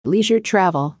Leisure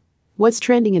travel. What's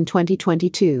trending in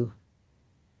 2022?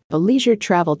 A leisure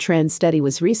travel trend study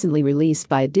was recently released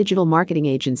by a digital marketing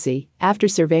agency after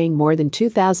surveying more than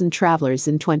 2,000 travelers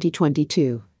in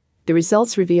 2022. The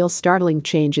results reveal startling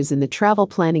changes in the travel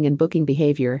planning and booking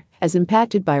behavior, as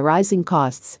impacted by rising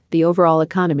costs, the overall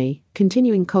economy,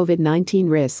 continuing COVID-19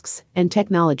 risks, and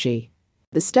technology.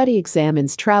 The study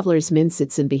examines travelers'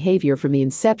 mindsets and behavior from the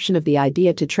inception of the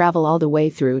idea to travel all the way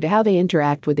through to how they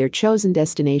interact with their chosen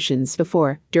destinations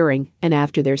before, during, and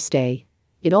after their stay.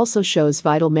 It also shows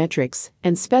vital metrics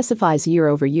and specifies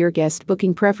year-over-year guest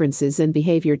booking preferences and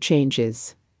behavior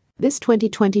changes. This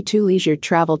 2022 leisure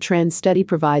travel trend study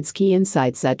provides key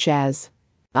insights such as: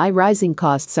 rising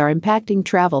costs are impacting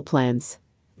travel plans.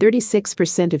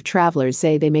 36% of travelers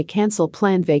say they may cancel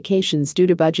planned vacations due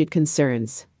to budget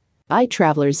concerns.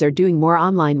 Travelers are doing more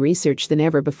online research than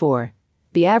ever before.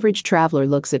 The average traveler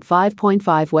looks at 5.5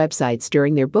 websites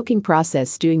during their booking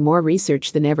process, doing more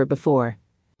research than ever before.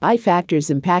 Factors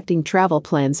impacting travel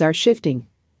plans are shifting.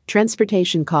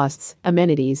 Transportation costs,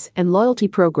 amenities, and loyalty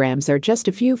programs are just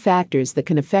a few factors that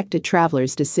can affect a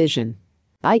traveler's decision.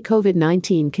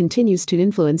 COVID-19 continues to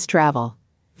influence travel.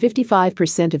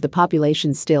 55% of the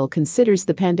population still considers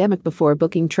the pandemic before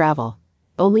booking travel.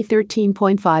 Only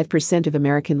 13.5% of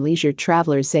American leisure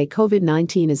travelers say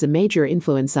COVID-19 is a major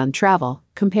influence on travel,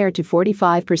 compared to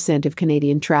 45% of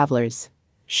Canadian travelers,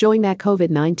 showing that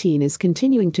COVID-19 is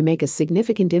continuing to make a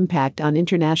significant impact on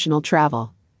international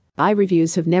travel.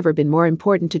 Reviews have never been more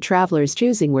important to travelers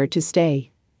choosing where to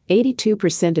stay.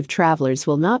 82% of travelers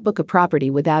will not book a property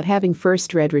without having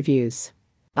first read reviews.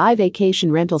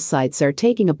 Vacation rental sites are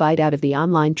taking a bite out of the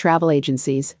online travel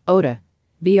agencies. OTA,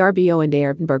 Vrbo and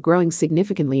Airbnb are growing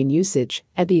significantly in usage,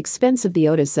 at the expense of the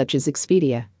OTAs such as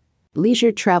Expedia.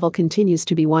 Leisure travel continues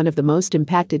to be one of the most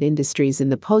impacted industries in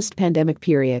the post-pandemic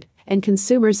period, and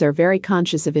consumers are very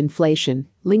conscious of inflation,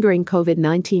 lingering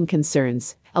COVID-19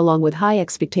 concerns, along with high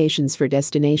expectations for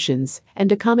destinations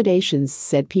and accommodations,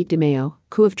 said Pete DeMeo,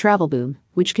 CEO of TravelBoom,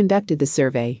 which conducted the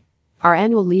survey. Our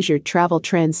annual leisure travel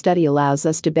trend study allows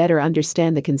us to better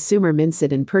understand the consumer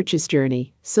mindset and purchase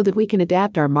journey so that we can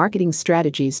adapt our marketing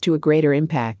strategies to a greater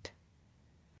impact.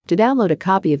 To download a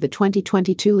copy of the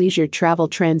 2022 Leisure Travel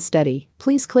Trend Study,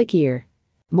 please click here.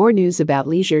 More news about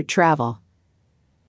leisure travel.